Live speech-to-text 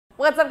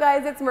What's up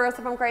guys, it's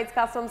Marissa from Krietz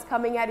Customs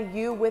coming at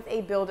you with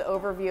a build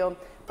overview.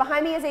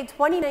 Behind me is a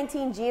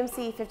 2019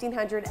 GMC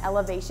 1500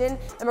 Elevation,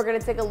 and we're going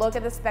to take a look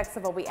at the specs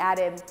of what we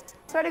added.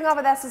 Starting off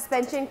with that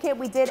suspension kit,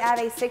 we did add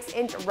a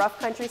 6-inch rough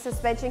country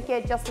suspension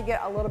kit just to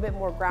get a little bit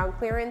more ground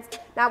clearance.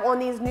 Now on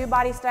these new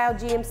body style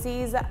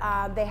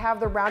GMCs, they have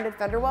the rounded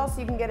fender well, so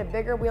you can get a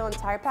bigger wheel and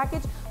tire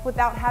package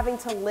without having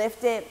to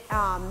lift it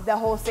the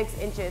whole 6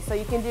 inches. So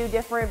you can do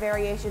different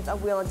variations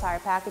of wheel and tire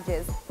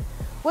packages.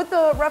 With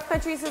the rough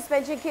country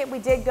suspension kit, we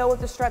did go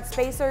with the strut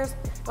spacers.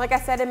 Like I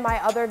said in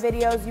my other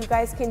videos, you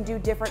guys can do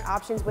different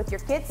options with your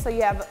kits. So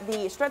you have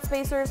the strut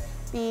spacers,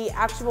 the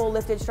actual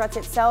lifted struts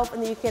itself,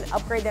 and then you can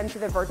upgrade them to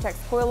the Vertex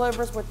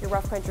coilovers with your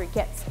rough country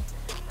kits.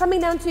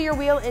 Coming down to your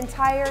wheel and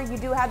tire, you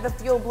do have the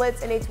Fuel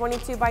Blitz in a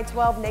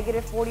 22x12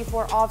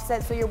 -44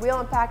 offset. So your wheel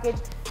and package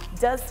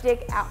does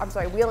stick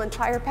out, wheel and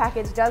tire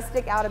package does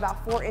stick out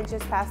about 4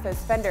 inches past those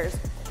fenders.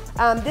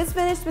 This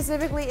finish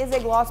specifically is a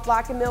gloss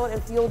black and milled,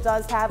 and Fuel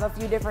does have a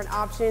few different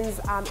options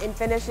in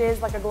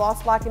finishes, like a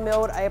gloss black and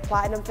milled, a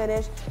platinum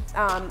finish,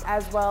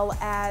 as well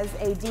as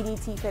a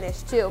DDT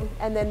finish too,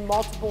 and then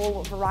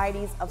multiple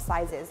varieties of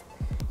sizes.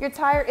 Your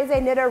tire is a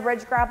Nitto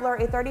Ridge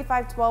Grappler, a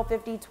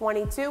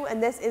 35/12/50/22,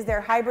 and this is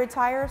their hybrid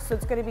tire, so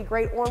it's going to be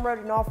great on-road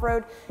and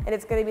off-road, and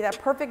it's going to be that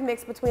perfect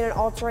mix between an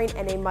all-terrain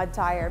and a mud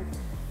tire.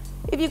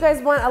 If you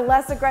guys want a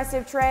less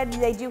aggressive tread,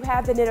 they do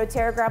have the Nitto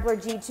Grappler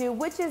G2,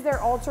 which is their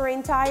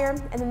all-terrain tire,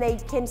 and then they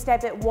can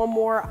step it one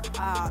more,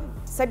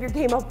 step your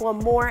game up one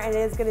more, and it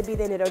is going to be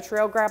the Nitto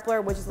Trail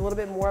Grappler, which is a little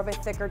bit more of a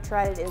thicker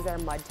tread. It is their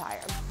mud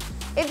tire.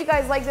 If you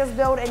guys like this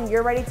build and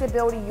you're ready to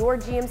build your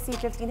GMC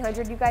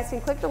 1500, you guys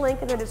can click the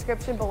link in the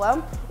description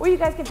below, or you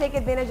guys can take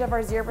advantage of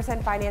our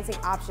 0% financing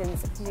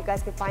options. So you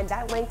guys can find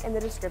that link in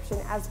the description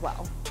as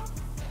well.